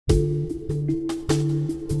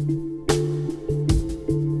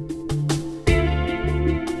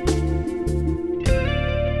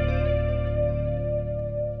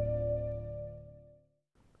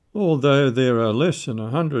Although there are less than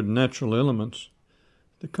 100 natural elements,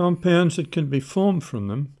 the compounds that can be formed from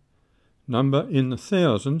them number in the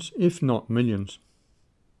thousands, if not millions.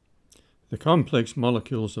 The complex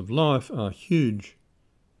molecules of life are huge.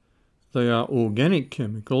 They are organic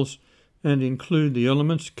chemicals and include the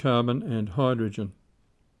elements carbon and hydrogen.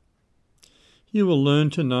 You will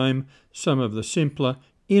learn to name some of the simpler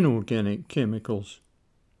inorganic chemicals.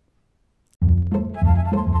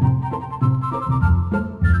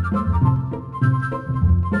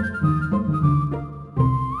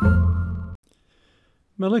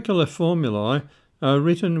 Molecular formulae are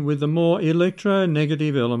written with the more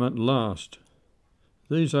electronegative element last.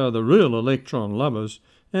 These are the real electron lovers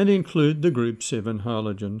and include the group 7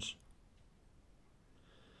 halogens.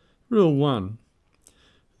 Rule 1.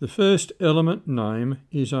 The first element name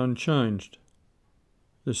is unchanged.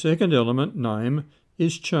 The second element name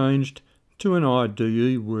is changed to an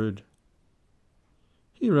IDE word.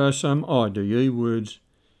 Here are some IDE words.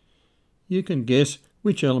 You can guess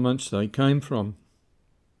which elements they came from.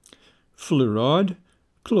 Fluoride,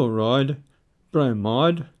 chloride,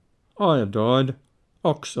 bromide, iodide,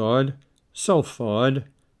 oxide, sulfide,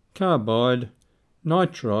 carbide,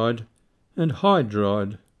 nitride and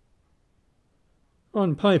hydride.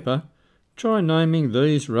 On paper, try naming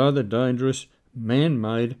these rather dangerous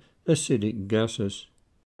man-made acidic gases.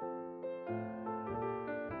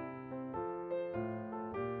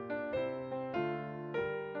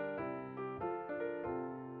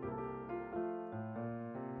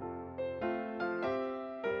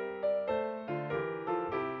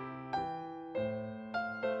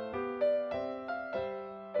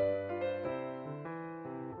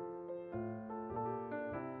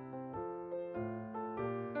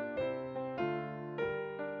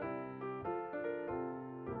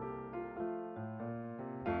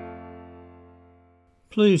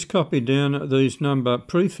 Please copy down these number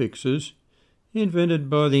prefixes invented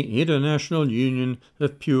by the International Union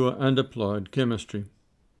of Pure and Applied Chemistry.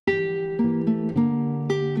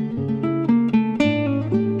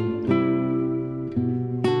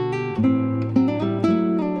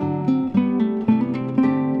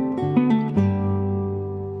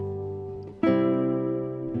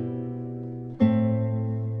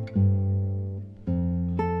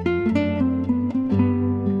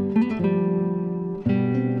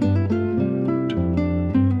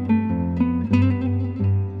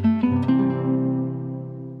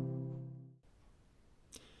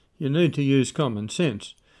 You need to use common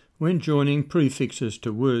sense when joining prefixes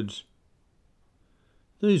to words.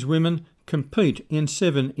 These women compete in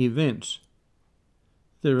 7 events.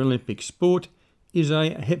 Their Olympic sport is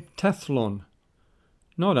a heptathlon,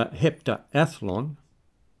 not a heptathlon.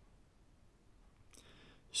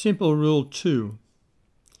 Simple rule 2.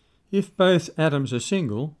 If both atoms are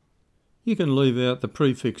single, you can leave out the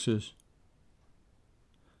prefixes.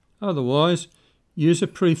 Otherwise, use a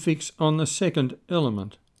prefix on the second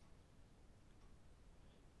element.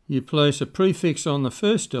 You place a prefix on the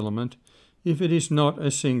first element if it is not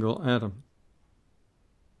a single atom.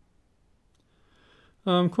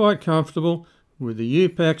 I'm quite comfortable with the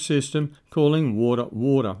IUPAC system calling water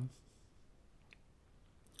water.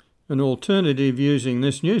 An alternative using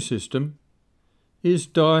this new system is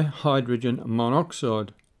dihydrogen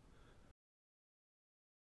monoxide.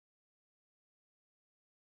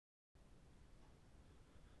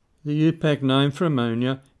 The IUPAC name for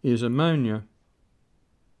ammonia is ammonia.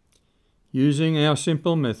 Using our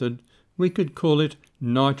simple method, we could call it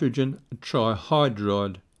nitrogen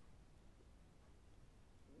trihydride.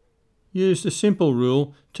 Use the simple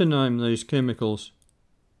rule to name these chemicals.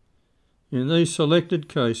 In these selected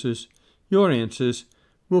cases, your answers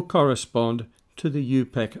will correspond to the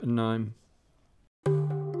IUPAC name.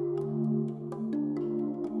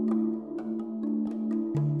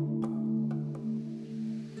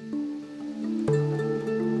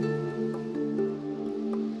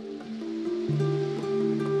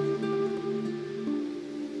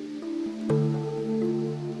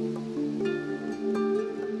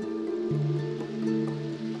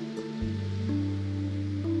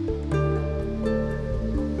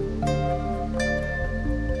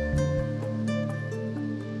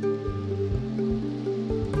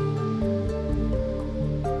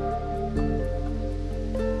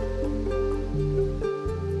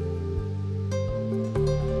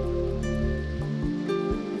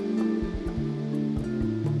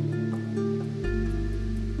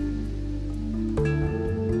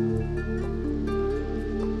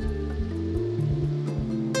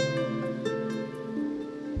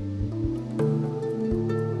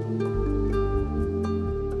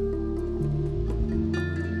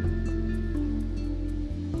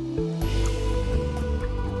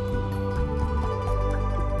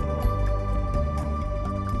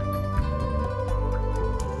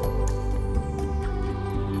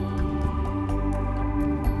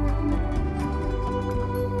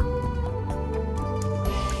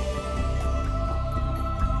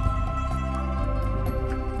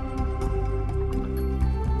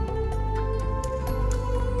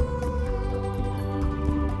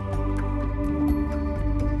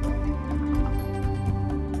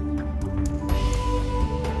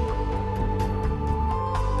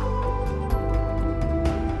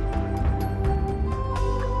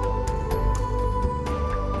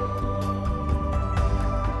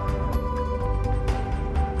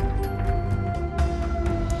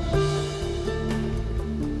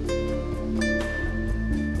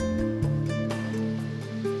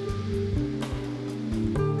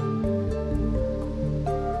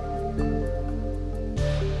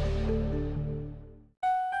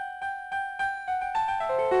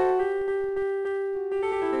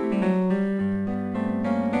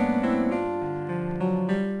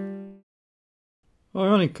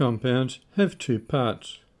 ionic compounds have two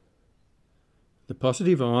parts. The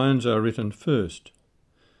positive ions are written first.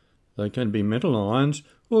 They can be metal ions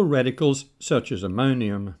or radicals such as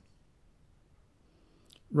ammonium.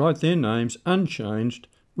 Write their names unchanged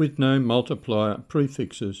with no multiplier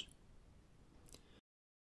prefixes.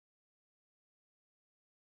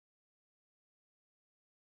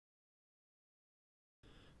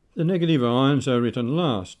 The negative ions are written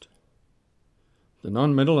last. The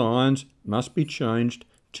non-metal ions must be changed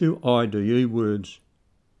to IDU words.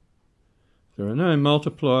 There are no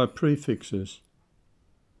multiplier prefixes.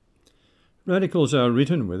 Radicals are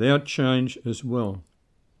written without change as well.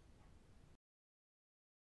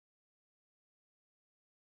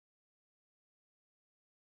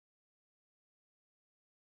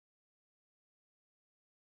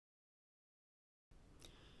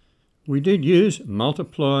 We did use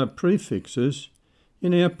multiplier prefixes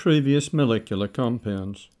in our previous molecular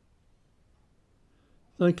compounds.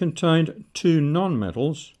 They contained two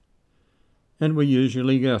nonmetals and were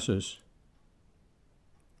usually gases.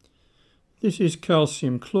 This is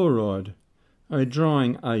calcium chloride, a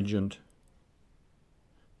drying agent.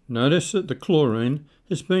 Notice that the chlorine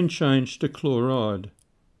has been changed to chloride.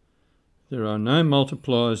 There are no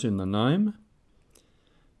multipliers in the name.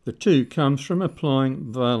 The two comes from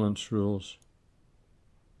applying valence rules.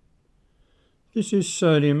 This is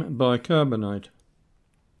sodium bicarbonate.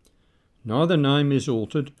 Neither name is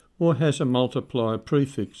altered or has a multiplier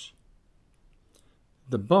prefix.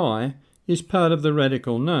 The bi is part of the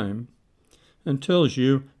radical name and tells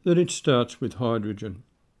you that it starts with hydrogen.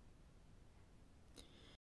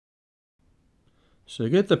 So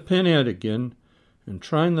get the pen out again and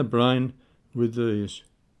train the brain with these.